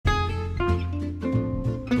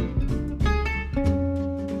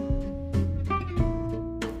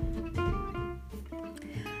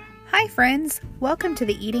friends. Welcome to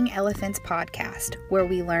the Eating Elephants podcast, where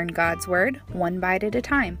we learn God's Word one bite at a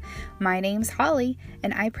time. My name's Holly,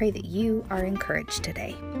 and I pray that you are encouraged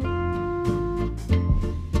today.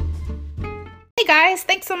 Hey guys,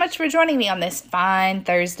 thanks so much for joining me on this fine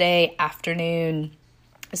Thursday afternoon.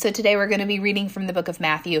 So today we're going to be reading from the book of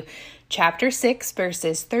Matthew, chapter 6,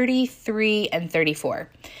 verses 33 and 34.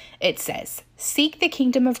 It says, "Seek the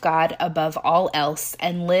kingdom of God above all else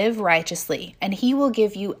and live righteously, and he will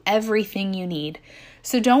give you everything you need.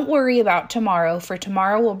 So don't worry about tomorrow, for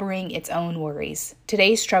tomorrow will bring its own worries.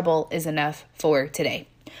 Today's trouble is enough for today."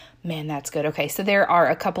 Man, that's good. Okay, so there are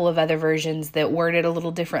a couple of other versions that word it a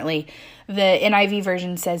little differently. The NIV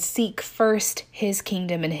version says, "Seek first his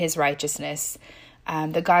kingdom and his righteousness."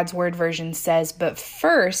 The God's Word version says, "But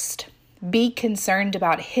first, be concerned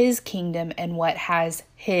about his kingdom and what has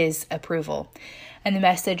his approval." And the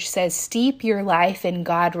Message says, "Steep your life in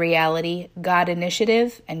God reality, God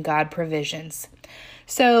initiative, and God provisions."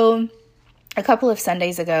 So a couple of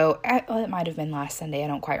Sundays ago, it might have been last Sunday, I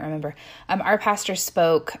don't quite remember, our pastor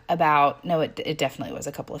spoke about, it definitely was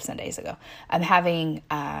a couple of Sundays ago, having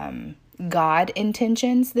God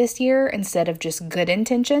intentions this year instead of just good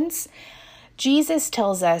intentions. Jesus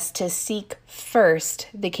tells us to seek first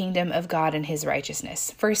the kingdom of God and his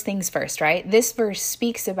righteousness. First things first, right? This verse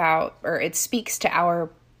speaks to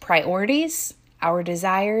our priorities, our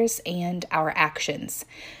desires, and our actions.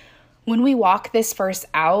 When we walk this verse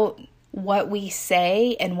out, what we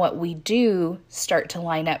say and what we do start to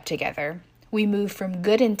line up together. We move from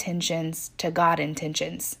good intentions to God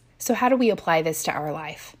intentions. So how do we apply this to our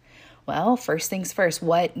life? Well, first things first,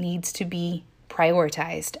 what needs to be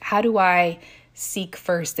prioritized? How do I seek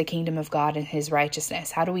first the kingdom of God and his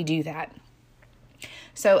righteousness? How do we do that?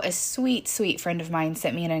 So a sweet, sweet friend of mine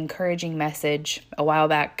sent me an encouraging message a while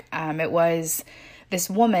back. It was this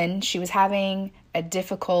woman, she was having a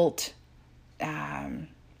difficult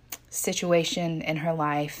situation in her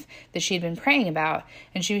life that she'd been praying about,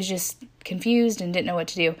 and she was just confused and didn't know what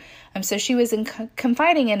to do. So she was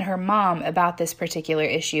confiding in her mom about this particular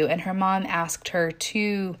issue, and her mom asked her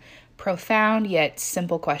two profound yet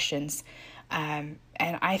simple questions. And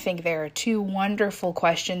I think there are two wonderful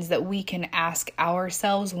questions that we can ask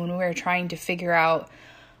ourselves when we're trying to figure out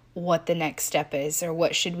what the next step is or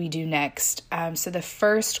what should we do next. So the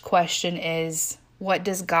first question is, what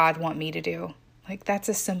does God want me to do? Like, that's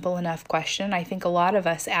a simple enough question. I think a lot of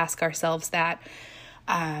us ask ourselves that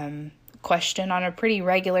question on a pretty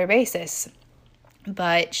regular basis.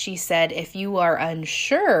 But she said, if you are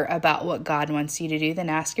unsure about what God wants you to do, then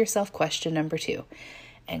ask yourself question number 2.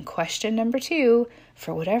 And question number 2,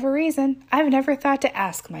 for whatever reason, I've never thought to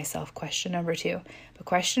ask myself question number 2. But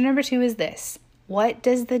question number 2 is this: what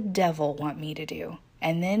does the devil want me to do?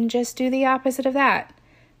 And then just do the opposite of that.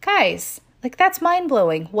 Guys, like, that's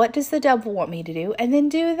mind-blowing. What does the devil want me to do? And then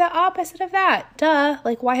do the opposite of that. Duh.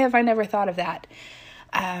 Like, why have I never thought of that?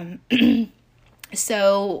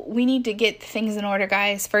 So we need to get things in order,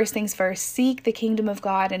 guys. First things first, seek the kingdom of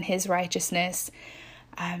God and his righteousness.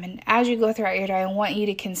 And as you go throughout your day, I want you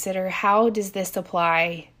to consider, how does this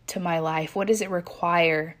apply to my life? What does it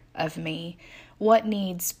require of me? What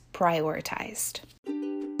needs prioritized?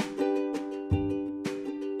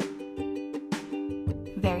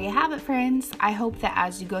 There you have it, friends. I hope that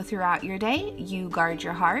as you go throughout your day, you guard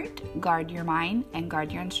your heart, guard your mind, and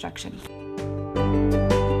guard your instructions.